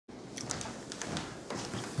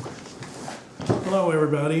Hello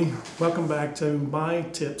everybody, welcome back to my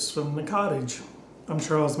tips from the cottage. I'm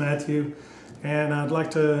Charles Matthew, and I'd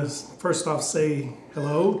like to first off say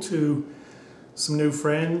hello to some new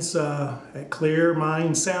friends at Clear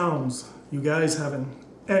Mind Sounds. You guys have an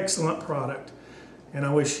excellent product and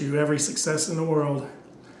I wish you every success in the world.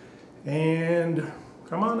 And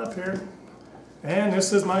come on up here. And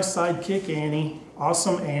this is my sidekick Annie,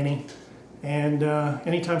 awesome Annie. And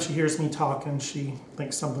anytime she hears me talking, she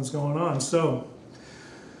thinks something's going on. So,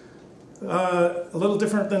 a little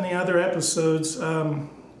different than the other episodes.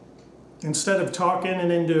 Instead of talking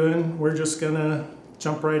and then doing, we're just going to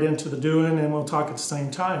jump right into the doing and we'll talk at the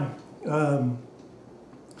same time.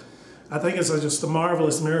 I think it's just a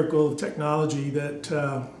marvelous miracle of technology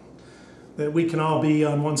that we can all be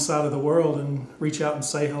on one side of the world and reach out and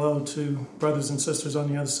say hello to brothers and sisters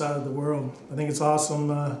on the other side of the world. I think it's awesome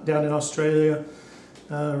down in Australia,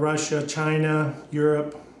 Russia, China,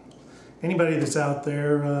 Europe. Anybody that's out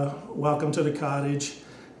there, welcome to the cottage.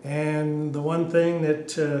 And the one thing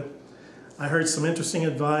that I heard some interesting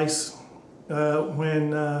advice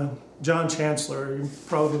when John Chancellor, you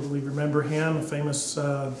probably remember him, a famous,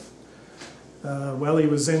 well, he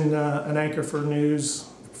was in an anchor for news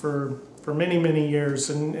for many, many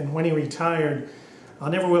years, and when he retired,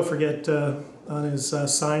 I'll never will forget on his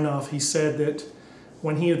sign-off, he said that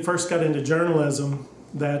when he had first got into journalism,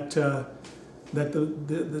 that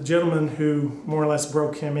the gentleman who more or less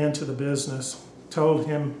broke him into the business told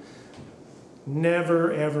him,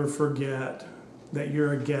 never ever forget that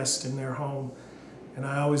you're a guest in their home. And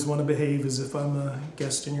I always want to behave as if I'm a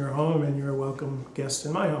guest in your home and you're a welcome guest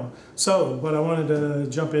in my home. So what I wanted to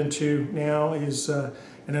jump into now is in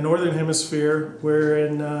the Northern Hemisphere, we're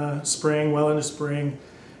in spring, well into spring.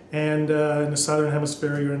 And in the Southern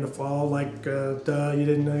Hemisphere, you're in the fall, like, duh, you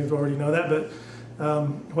didn't know, you already know that. But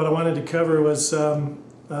what I wanted to cover was some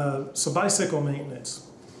bicycle maintenance.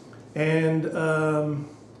 And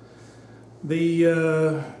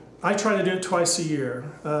I try to do it twice a year,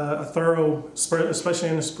 a thorough, especially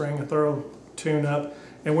in the spring, a thorough tune-up.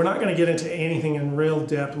 And we're not going to get into anything in real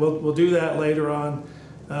depth. We'll do that later on,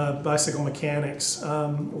 bicycle mechanics.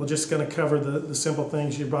 We're just going to cover the simple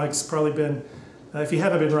things. Your bike's probably been, if you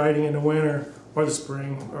haven't been riding in the winter or the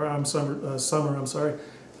spring, or summer, I'm sorry,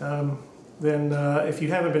 then if you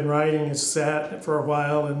haven't been riding, it's sat for a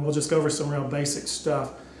while, and we'll just go over some real basic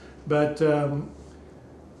stuff. But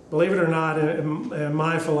believe it or not, in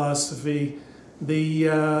my philosophy,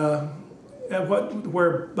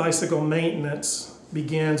 where bicycle maintenance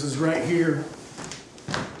begins is right here.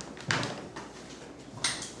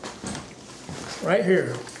 Right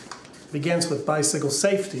here. Begins with bicycle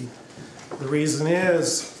safety. The reason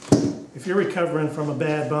is, if you're recovering from a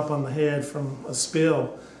bad bump on the head from a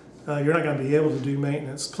spill, you're not going to be able to do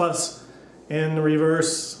maintenance. Plus, in the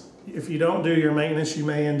reverse, if you don't do your maintenance, you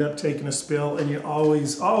may end up taking a spill, and you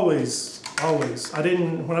always, when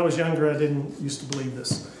I was younger, I didn't used to believe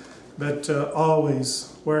this, but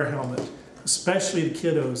always wear a helmet, especially the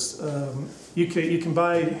kiddos. You can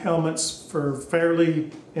buy helmets for fairly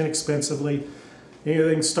inexpensively. They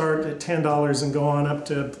can start at $10 and go on up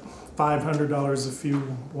to $500 if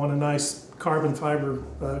you want a nice carbon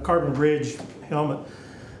bridge helmet.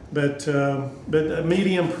 But a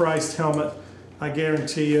medium-priced helmet, I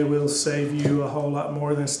guarantee you, will save you a whole lot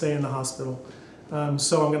more than stay in the hospital.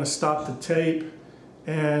 So I'm going to stop the tape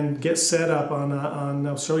and get set up on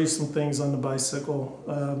I'll show you some things on the bicycle.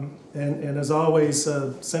 And as always,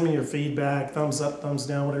 send me your feedback, thumbs up, thumbs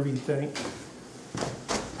down, whatever you think.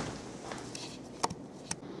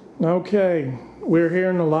 Okay, we're here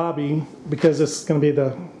in the lobby because this is going to be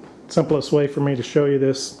the simplest way for me to show you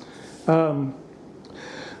this.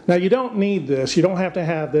 Now you don't need this, you don't have to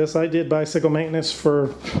have this. I did bicycle maintenance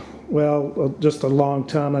for, well, just a long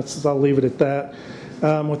time. I'll leave it at that,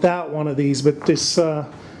 without one of these. But this,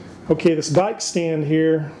 okay, this bike stand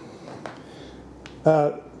here,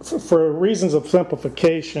 for reasons of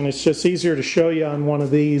simplification, it's just easier to show you on one of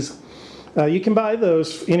these. You can buy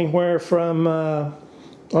those anywhere from, I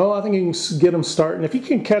think you can get them starting. If you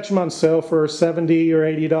can catch them on sale for $70 or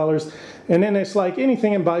 $80, and then it's like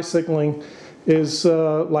anything in bicycling is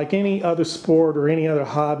like any other sport or any other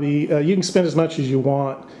hobby. You can spend as much as you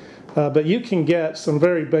want, but you can get some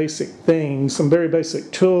very basic things, some very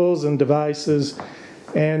basic tools and devices,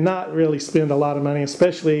 and not really spend a lot of money,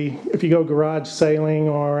 especially if you go garage sailing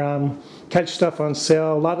or catch stuff on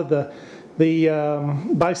sale. A lot of the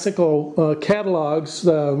bicycle catalogs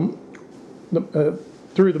through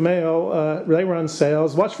the mail, they run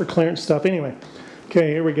sales. Watch for clearance stuff. Anyway,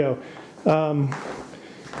 okay, here we go.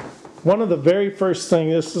 One of the very first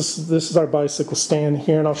things, this is our bicycle stand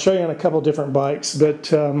here, and I'll show you on a couple different bikes,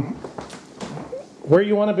 but where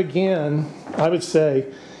you want to begin, I would say,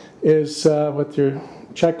 is with your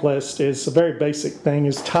checklist is a very basic thing,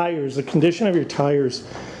 is tires, the condition of your tires.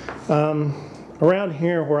 Around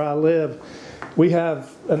here where I live, we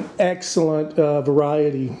have an excellent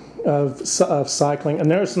variety of cycling, and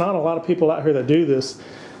there's not a lot of people out here that do this.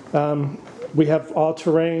 We have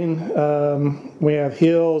all-terrain, we have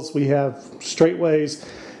hills, we have straightaways,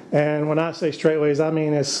 and when I say straightaways, I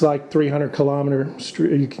mean it's like 300-kilometer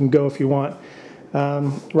street you can go if you want.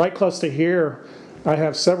 Right close to here, I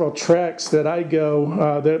have several treks that I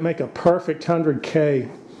go that make a perfect 100K,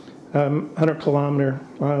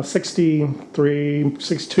 100-kilometer, 63,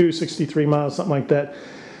 62, 63 miles, something like that.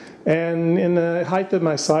 And in the height of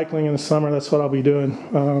my cycling in the summer, that's what I'll be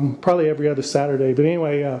doing, probably every other Saturday. But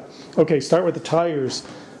anyway, okay, start with the tires.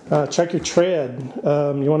 Check your tread.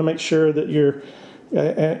 You want to make sure that you're,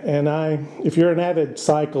 if you're an avid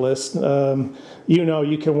cyclist, you know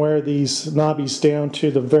you can wear these knobbies down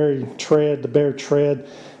to the very tread, the bare tread,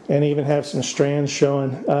 and even have some strands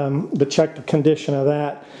showing. But check the condition of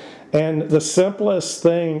that. And the simplest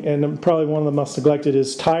thing, and probably one of the most neglected,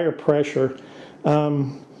 is tire pressure.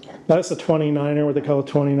 Now that's a 29er, what they call a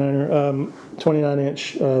 29er,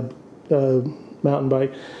 29-inch mountain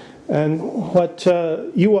bike. And what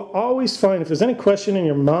you will always find, if there's any question in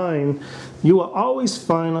your mind, you will always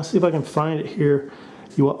find, let's see if I can find it here,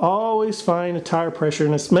 you will always find a tire pressure,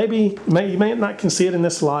 and it's you may not can see it in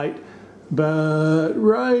this light, but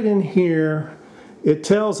right in here, it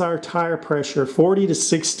tells our tire pressure 40 to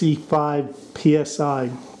 65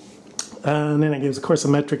 psi. And then it gives, of course, a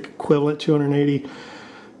metric equivalent, 280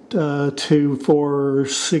 to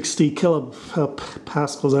 460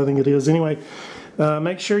 kilopascals, I think it is. Anyway,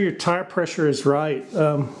 make sure your tire pressure is right.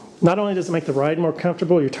 Not only does it make the ride more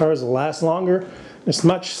comfortable, your tires will last longer. It's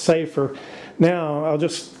much safer. Now, I'll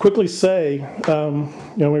just quickly say,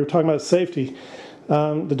 we were talking about safety.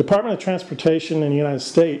 The Department of Transportation in the United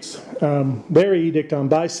States, their edict on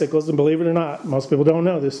bicycles, and believe it or not, most people don't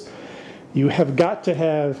know this, you have got to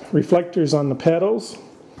have reflectors on the pedals,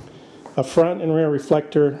 a front and rear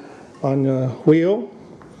reflector on the wheel,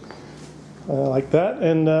 like that,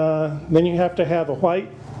 and then you have to have a white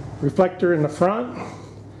reflector in the front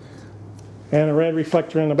and a red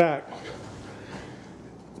reflector in the back.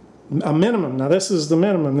 A minimum. Now this is the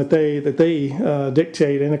minimum that they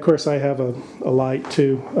dictate, and of course I have a light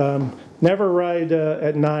too. Never ride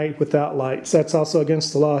at night without lights. That's also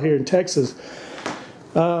against the law here in Texas.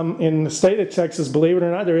 In the state of Texas, believe it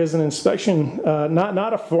or not, there is an inspection,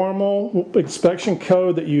 not a formal inspection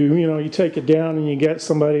code that you take it down and you get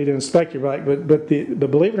somebody to inspect your bike, but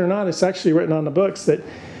believe it or not, it's actually written on the books that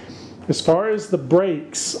as far as the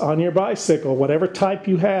brakes on your bicycle, whatever type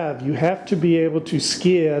you have to be able to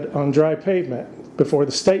skid on dry pavement before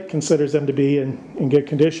the state considers them to be in good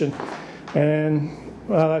condition. And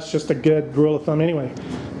well, that's just a good rule of thumb anyway.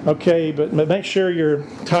 Okay, but make sure your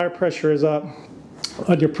tire pressure is up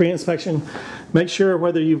on your pre-inspection. Make sure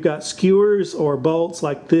whether you've got skewers or bolts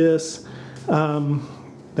like this, that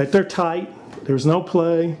they're tight, there's no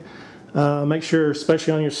play. Make sure,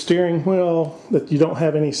 especially on your steering wheel, that you don't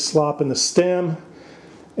have any slop in the stem.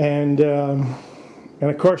 And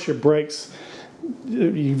of course your brakes,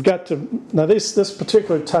 you've got to, now this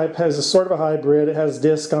particular type has a sort of a hybrid. It has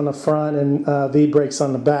disc on the front and V-brakes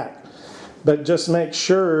on the back. But just make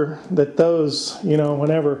sure that those,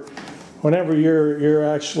 whenever you're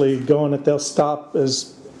actually going, that they'll stop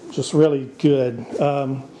is just really good.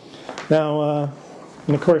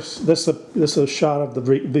 And of course, this is a shot of the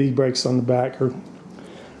V-brakes on the back, or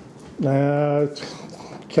I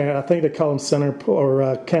think they call them center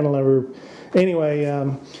or cantilever. Anyway,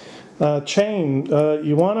 chain.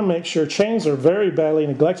 You want to make sure chains are very badly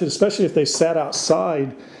neglected, especially if they sat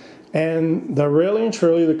outside. And the really and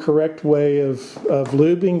truly the correct way of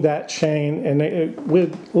lubing that chain,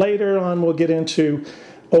 and later on we'll get into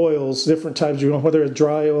oils, different types, whether it's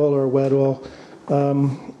dry oil or wet oil.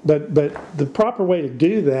 But the proper way to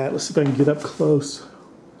do that, let's see if I can get up close.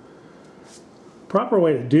 Proper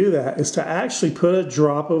way to do that is to actually put a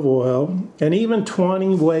drop of oil, and even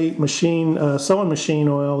 20 weight sewing machine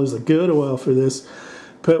oil is a good oil for this.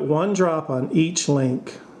 Put one drop on each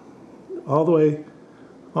link, all the way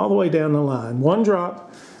down the line. One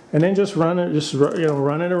drop, and then just run it,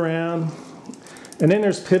 run it around. And then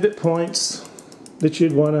there's pivot points that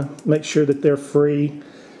you'd want to make sure that they're free.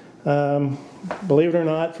 Believe it or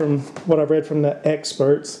not, from what I've read from the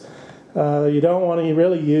experts, you don't want to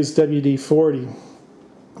really use WD-40.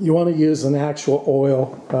 You want to use an actual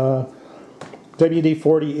oil.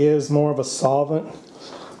 WD-40 is more of a solvent.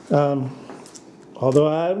 Although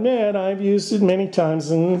I admit I've used it many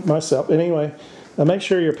times myself. Anyway, make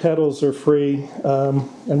sure your pedals are free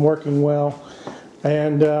and working well.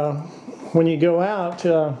 And when you go out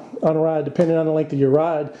on a ride, depending on the length of your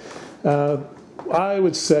ride, I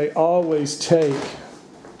would say always take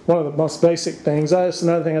one of the most basic things. That's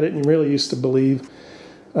another thing I didn't really used to believe.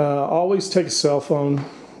 Always take a cell phone,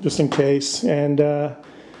 just in case. And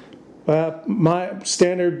my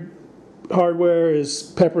standard hardware is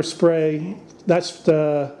pepper spray.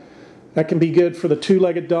 That can be good for the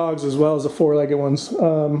two-legged dogs as well as the four-legged ones.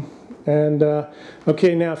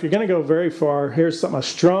 Okay, now if you're going to go very far, here's something I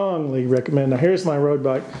strongly recommend. Now here's my road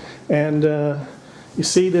bike, and you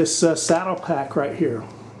see this saddle pack right here.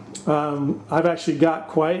 I've actually got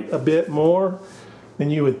quite a bit more than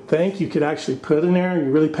you would think you could actually put in there. You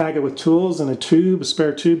really pack it with tools and a tube, a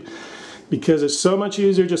spare tube, because it's so much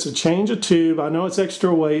easier just to change a tube. I know it's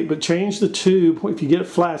extra weight, but change the tube if you get it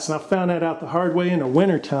flats. And I found that out the hard way in the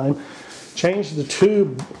winter time. Change the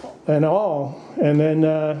tube and all, and then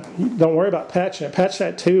don't worry about patching it. Patch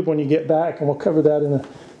that tube when you get back, and we'll cover that in a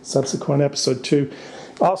subsequent episode too.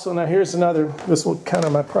 Also, now here's another, this will kind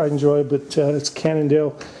of my pride and joy, but it's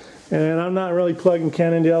Cannondale. And I'm not really plugging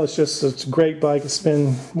Cannondale, it's a great bike. It's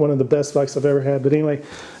been one of the best bikes I've ever had. But anyway,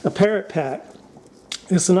 a Parrot pack.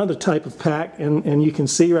 It's another type of pack, and you can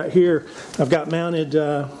see right here, I've got mounted,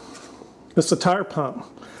 it's a tire pump.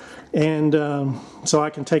 And so I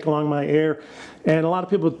can take along my air. And a lot of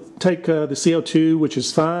people take the CO2, which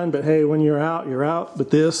is fine, but hey, when you're out, you're out.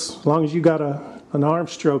 But this, as long as you got an arm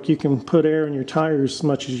stroke, you can put air in your tires as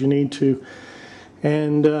much as you need to.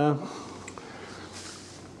 And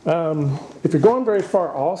if you're going very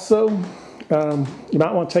far also, you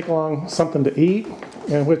might want to take along something to eat,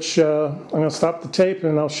 in which I'm going to stop the tape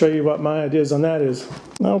and I'll show you what my ideas on that is.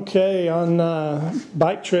 Okay, on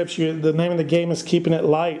bike trips, the name of the game is keeping it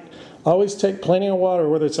light. Always take plenty of water,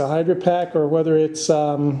 whether it's a Hydro Pack or whether it's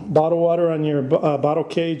bottled water on your bottle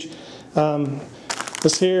cage.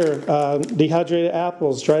 This here, dehydrated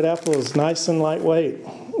apples, dried apples, nice and lightweight,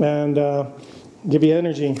 and give you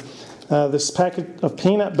energy. This packet of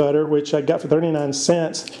peanut butter, which I got for 39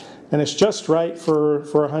 cents, and it's just right for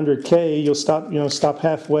 100K. You'll stop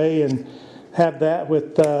halfway and have that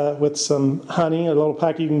with some honey, a little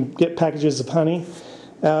pack. You can get packages of honey.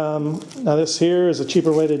 Now this here is a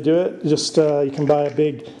cheaper way to do it. Just you can buy a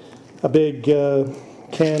big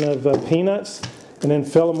can of peanuts, and then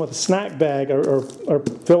fill them with a snack bag, or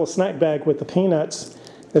fill a snack bag with the peanuts.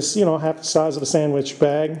 It's half the size of a sandwich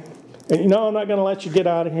bag. And I'm not going to let you get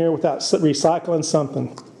out of here without recycling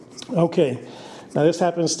something. Okay, now this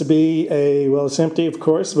happens to be well, it's empty of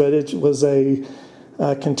course, but it was a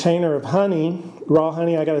container of honey, raw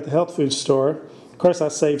honey I got at the health food store. Of course I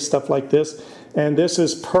save stuff like this, and this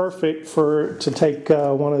is perfect to take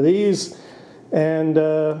one of these and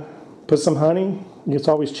put some honey. It's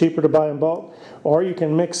always cheaper to buy in bulk, or you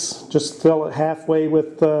can just fill it halfway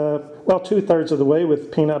with, well, 2/3 of the way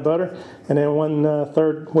with peanut butter, and then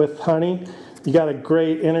 1/3 with honey. You got a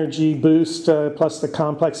great energy boost, plus the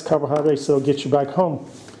complex carbohydrates that'll get you back home.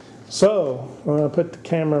 So, I'm going to put the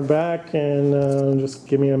camera back and just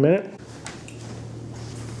give me a minute.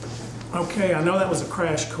 Okay, I know that was a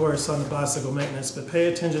crash course on the bicycle maintenance, but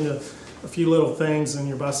pay attention to a few little things and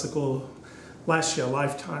your bicycle lasts you a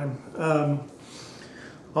lifetime.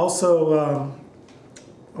 Also,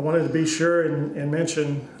 I wanted to be sure and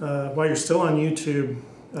mention, while you're still on YouTube,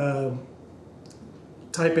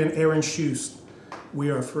 type in Aaron Shust, We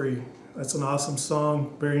Are Free. That's an awesome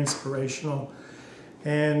song, very inspirational.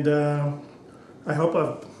 And I hope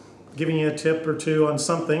I've given you a tip or two on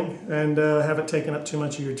something and haven't taken up too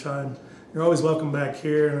much of your time. You're always welcome back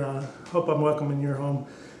here, and I hope I'm welcome in your home.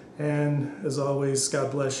 And as always,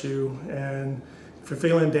 God bless you. And if you're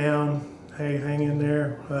feeling down, hey, hang in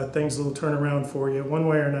there. Things will turn around for you one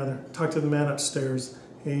way or another. Talk to the man upstairs.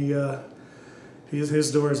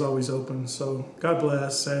 His door is always open. So God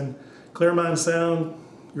bless. And Clear Mind Sound,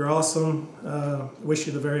 you're awesome. Wish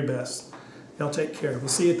you the very best. Y'all take care. We'll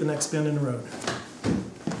see you at the next bend in the road.